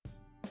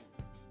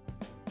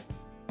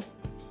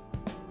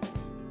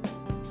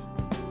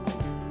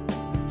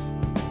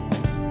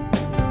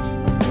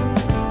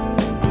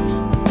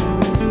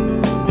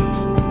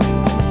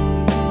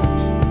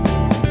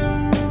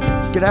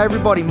G'day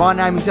everybody, my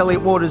name is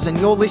Elliot Waters and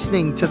you're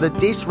listening to the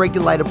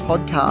Dysregulated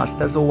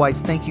Podcast. As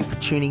always, thank you for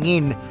tuning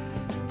in.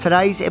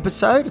 Today's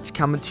episode, it's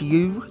coming to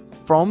you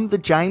from the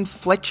James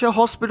Fletcher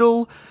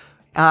Hospital.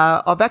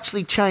 I've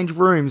actually changed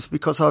rooms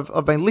because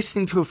I've been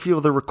listening to a few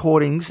of the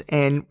recordings,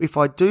 and if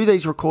I do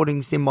these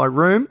recordings in my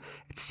room,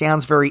 it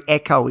sounds very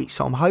echoey.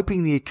 So I'm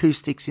hoping the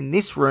acoustics in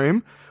this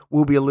room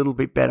will be a little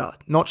bit better.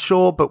 Not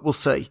sure, but we'll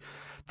see.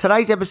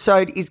 Today's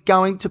episode is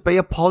going to be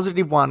a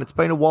positive one. It's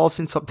been a while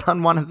since I've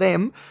done one of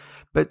them,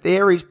 but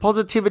there is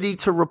positivity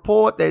to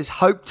report, there's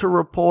hope to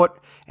report,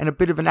 and a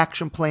bit of an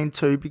action plan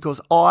too, because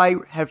I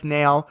have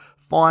now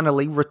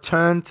finally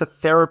returned to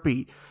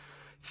therapy.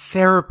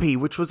 Therapy,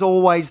 which was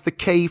always the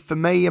key for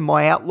me and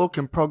my outlook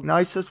and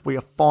prognosis, we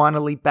are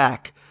finally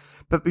back.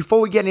 But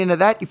before we get into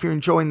that, if you're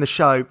enjoying the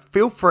show,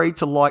 feel free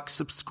to like,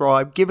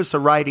 subscribe, give us a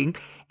rating,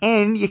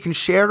 and you can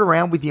share it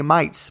around with your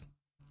mates.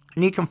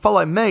 And you can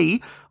follow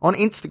me on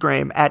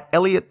Instagram at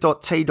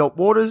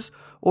elliot.t.waters,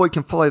 or you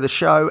can follow the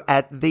show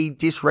at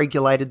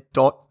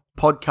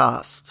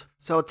thedysregulated.podcast.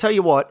 So I'll tell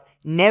you what,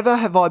 never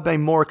have I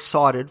been more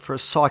excited for a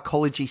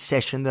psychology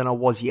session than I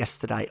was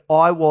yesterday.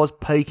 I was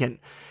peaking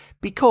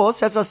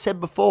because, as I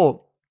said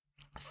before,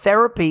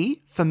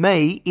 therapy for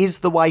me is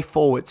the way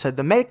forward. So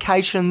the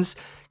medications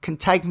can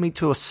take me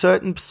to a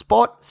certain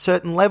spot,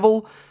 certain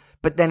level,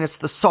 but then it's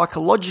the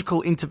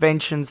psychological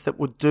interventions that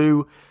would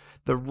do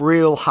the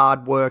real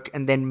hard work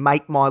and then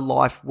make my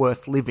life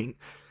worth living.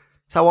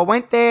 So I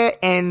went there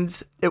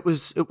and it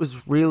was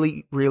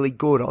really, really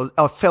good.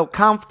 I felt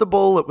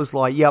comfortable. It was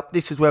like, yep,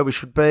 this is where we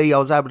should be. I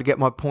was able to get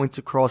my points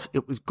across.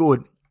 It was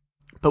good.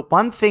 But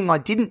one thing I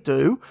didn't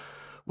do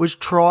was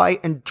try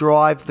and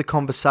drive the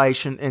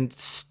conversation and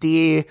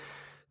steer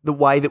the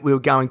way that we were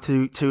going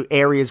to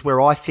areas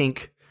where I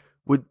think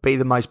would be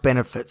the most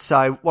benefit.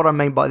 So what I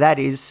mean by that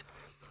is,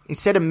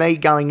 instead of me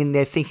going in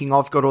there thinking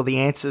I've got all the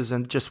answers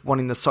and just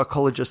wanting the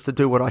psychologist to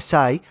do what I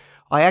say,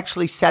 I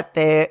actually sat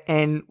there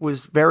and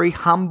was very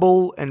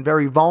humble and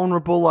very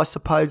vulnerable, I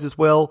suppose, as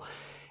well.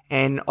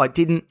 And I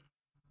didn't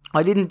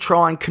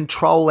try and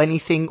control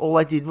anything. All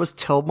I did was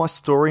tell my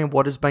story and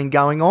what has been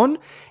going on,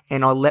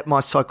 and I let my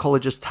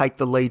psychologist take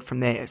the lead from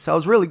there. So it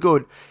was really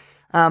good.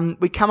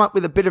 We come up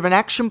with a bit of an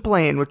action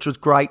plan, which was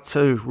great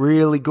too.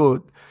 Really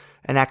good,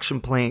 an action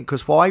plan.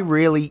 Because why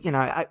really,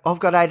 I've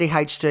got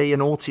ADHD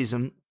and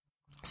autism.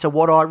 So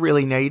what I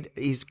really need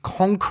is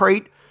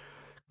concrete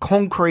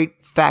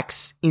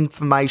facts,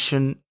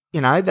 information.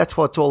 That's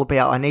what it's all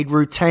about. I need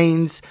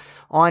routines.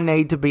 I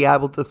need to be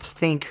able to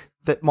think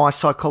that my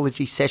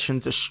psychology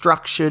sessions are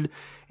structured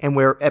and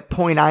we're at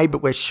point A,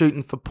 but we're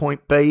shooting for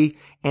point B,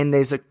 and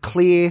there's a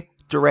clear,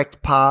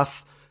 direct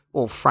path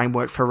or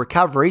framework for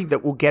recovery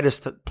that will get us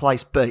to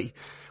place B,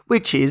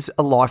 which is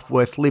a life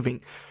worth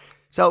living.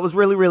 So it was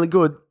really, really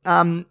good.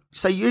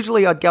 So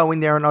usually I'd go in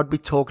there and I'd be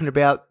talking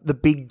about the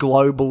big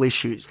global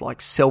issues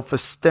like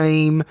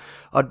self-esteem.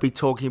 I'd be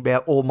talking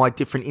about all my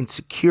different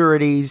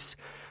insecurities.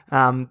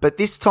 But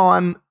this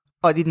time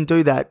I didn't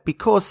do that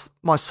because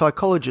my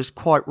psychologist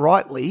quite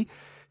rightly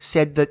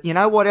said that, you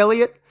know what,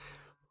 Elliot,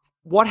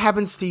 what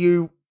happens to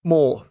you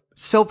more?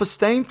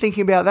 Self-esteem,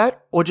 thinking about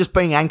that, or just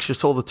being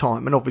anxious all the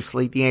time? And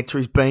obviously the answer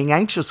is being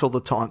anxious all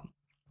the time.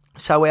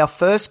 So our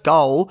first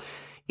goal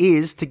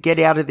is to get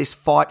out of this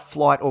fight,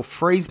 flight, or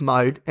freeze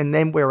mode, and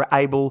then we're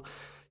able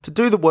to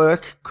do the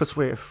work because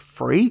we're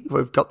free.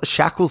 We've got the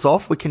shackles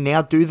off. We can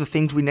now do the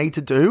things we need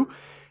to do,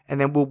 and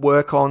then we'll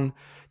work on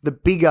the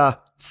bigger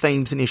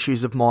themes and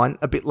issues of mine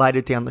a bit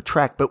later down the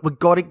track. But we've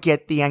got to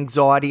get the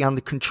anxiety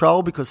under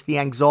control because the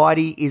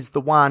anxiety is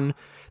the one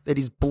that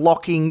is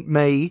blocking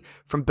me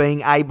from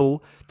being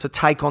able to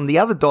take on the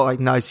other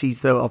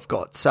diagnoses that I've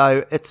got.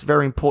 So it's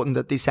very important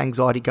that this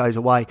anxiety goes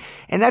away.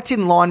 And that's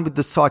in line with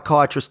the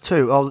psychiatrist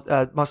too.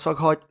 My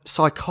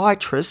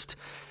psychiatrist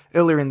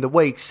earlier in the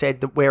week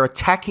said that we're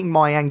attacking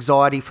my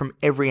anxiety from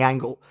every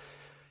angle.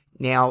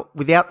 Now,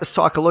 without the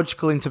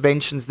psychological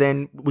interventions,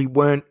 then we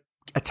weren't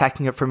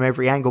attacking it from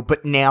every angle,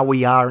 but now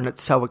we are, and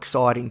it's so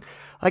exciting.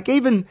 Like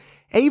even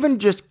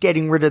just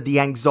getting rid of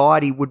the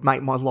anxiety would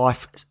make my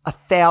life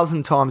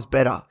 1,000 times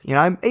better.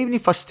 Even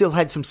if I still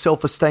had some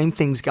self-esteem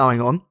things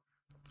going on,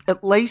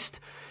 at least,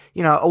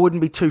 I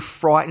wouldn't be too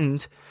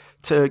frightened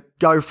to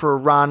go for a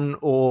run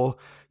or,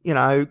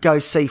 go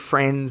see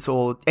friends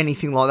or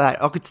anything like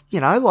that. I could,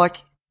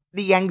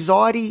 the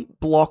anxiety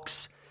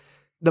blocks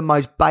the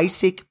most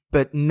basic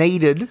but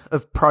needed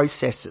of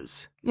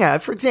processes.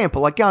 For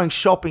example, like going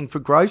shopping for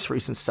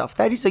groceries and stuff,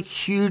 that is a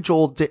huge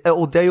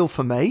ordeal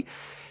for me,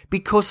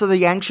 because of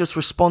the anxious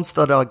response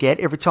that I get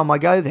every time I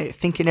go there,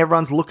 thinking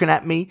everyone's looking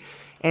at me.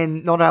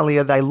 And not only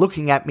are they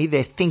looking at me,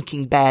 they're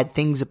thinking bad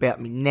things about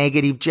me,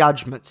 negative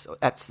judgments.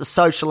 That's the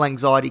social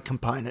anxiety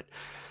component.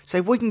 So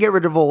if we can get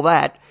rid of all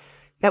that,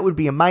 that would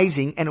be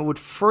amazing. And it would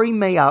free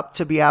me up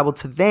to be able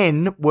to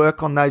then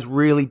work on those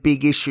really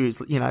big issues,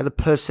 the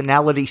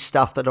personality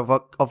stuff that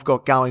I've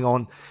got going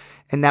on.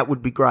 And that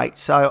would be great.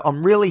 So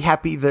I'm really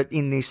happy that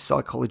in this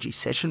psychology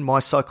session, my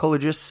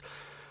psychologist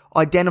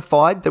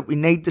identified that we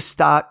need to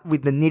start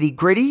with the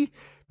nitty-gritty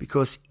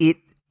because it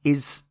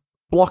is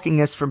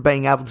blocking us from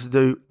being able to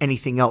do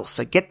anything else.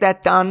 So get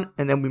that done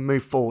and then we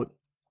move forward.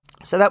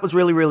 So that was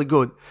really, really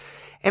good.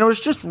 And it was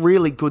just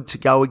really good to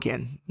go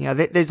again.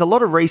 There's a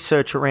lot of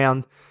research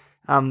around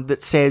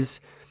that says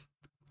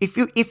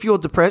if you're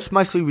depressed,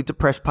 mostly with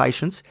depressed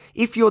patients,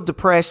 if you're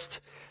depressed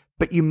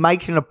but you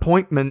make an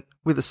appointment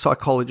with a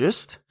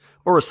psychologist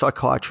or a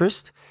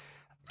psychiatrist,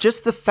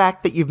 just the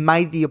fact that you've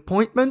made the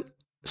appointment,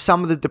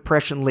 some of the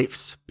depression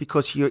lifts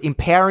because you're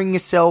empowering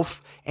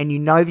yourself and you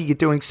know that you're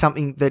doing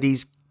something that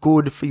is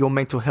good for your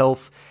mental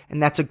health,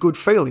 and that's a good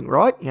feeling,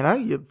 right?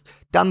 You've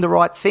done the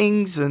right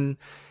things and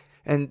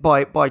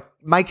by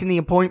making the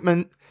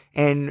appointment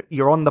and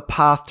you're on the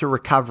path to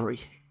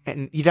recovery.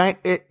 And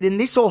and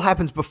this all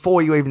happens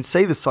before you even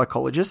see the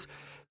psychologist.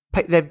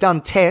 They've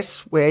done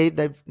tests where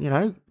they've,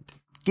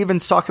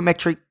 given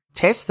psychometric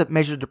tests that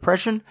measure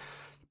depression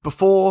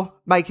before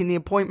making the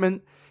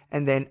appointment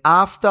and then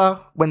after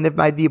when they've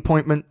made the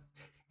appointment.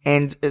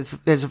 And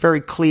there's a very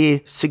clear,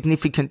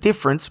 significant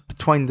difference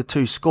between the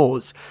two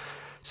scores.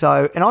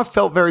 So, and I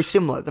felt very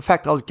similar. The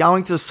fact I was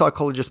going to the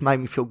psychologist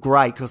made me feel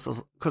great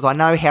because I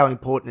know how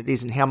important it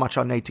is and how much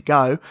I need to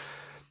go.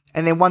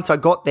 And then once I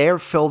got there, it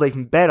felt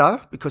even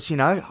better because,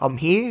 I'm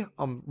here,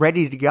 I'm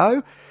ready to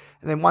go.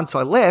 And then once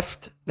I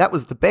left, that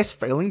was the best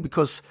feeling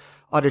because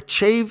I'd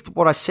achieved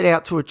what I set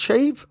out to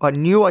achieve. I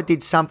knew I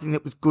did something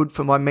that was good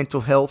for my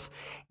mental health,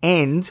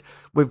 and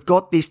we've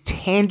got this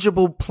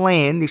tangible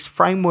plan, this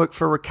framework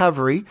for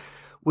recovery,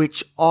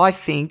 which I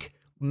think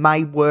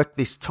may work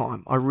this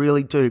time. I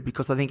really do,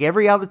 because I think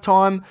every other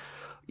time,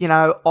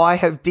 I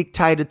have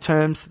dictated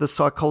terms to the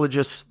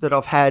psychologists that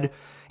I've had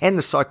and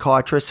the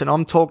psychiatrists, and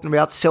I'm talking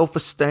about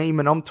self-esteem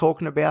and I'm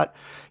talking about,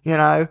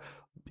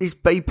 this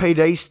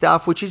BPD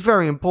stuff, which is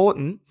very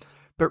important.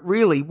 But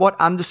really, what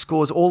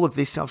underscores all of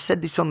this, and I've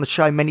said this on the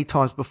show many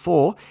times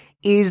before,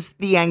 is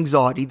the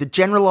anxiety, the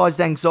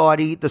generalized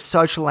anxiety, the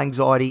social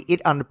anxiety.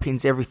 It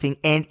underpins everything,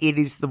 and it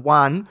is the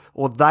one,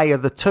 or they are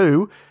the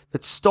two,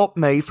 that stop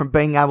me from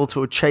being able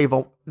to achieve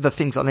all the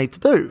things I need to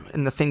do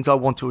and the things I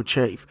want to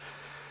achieve.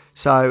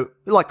 So,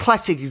 like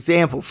classic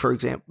example,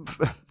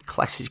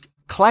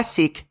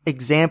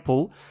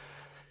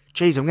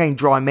 geez, I'm getting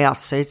dry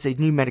mouth, see, it's these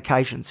new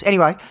medications.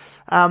 Anyway,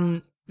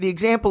 the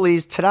example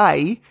is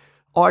today,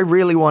 I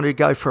really wanted to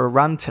go for a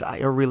run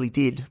today. I really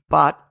did.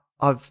 But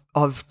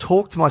I've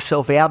talked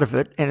myself out of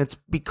it, and it's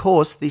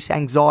because this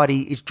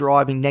anxiety is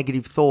driving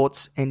negative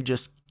thoughts and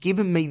just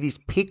giving me this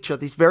picture,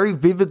 this very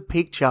vivid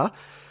picture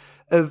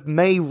of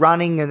me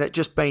running and it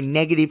just being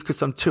negative because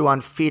I'm too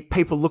unfit,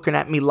 people looking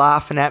at me,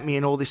 laughing at me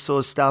and all this sort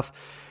of stuff.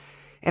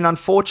 And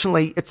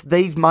unfortunately, it's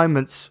these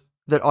moments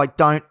that I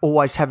don't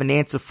always have an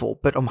answer for.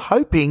 But I'm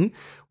hoping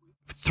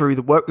through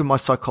the work with my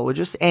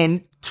psychologist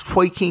and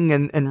tweaking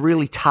and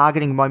really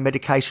targeting my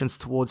medications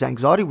towards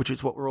anxiety, which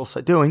is what we're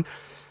also doing,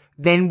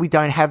 then we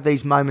don't have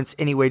these moments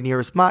anywhere near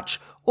as much.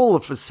 All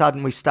of a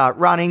sudden we start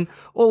running.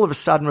 All of a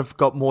sudden we've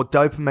got more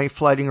dopamine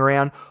floating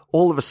around.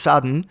 All of a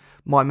sudden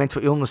my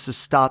mental illnesses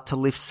start to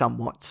lift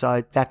somewhat.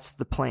 So that's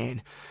the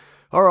plan.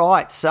 All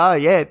right. So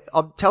yeah,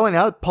 I'm telling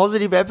you,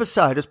 positive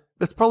episode.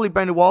 It's probably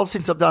been a while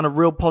since I've done a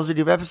real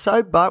positive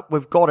episode, but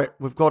we've got it.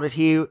 We've got it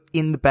here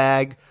in the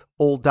bag,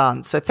 all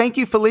done. So thank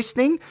you for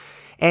listening.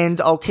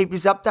 And I'll keep you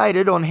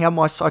updated on how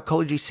my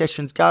psychology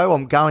sessions go.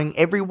 I'm going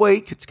every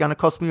week. It's going to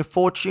cost me a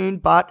fortune,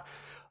 but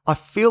I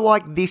feel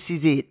like this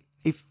is it.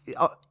 If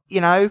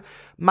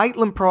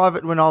Maitland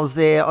Private, when I was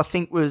there, I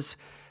think was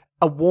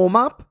a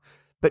warm-up.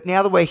 But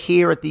now that we're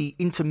here at the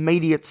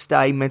intermediate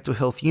stay mental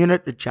health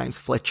unit at James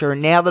Fletcher,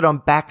 and now that I'm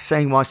back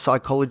seeing my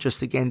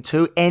psychologist again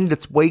too, and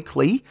it's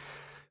weekly,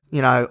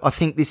 I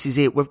think this is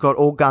it. We've got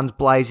all guns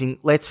blazing.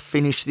 Let's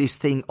finish this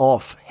thing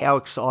off. How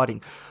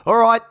exciting.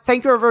 All right.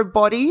 Thank you,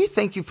 everybody.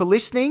 Thank you for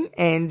listening.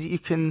 And you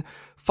can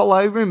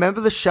remember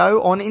the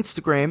show on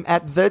Instagram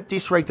at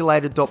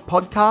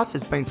thedysregulated.podcast.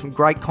 There's been some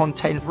great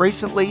content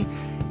recently.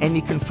 And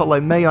you can follow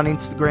me on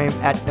Instagram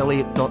at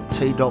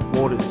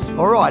elliot.t.waters.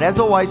 All right. As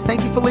always,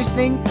 thank you for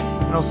listening.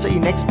 And I'll see you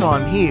next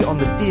time here on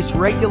the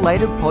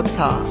Dysregulated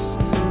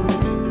Podcast.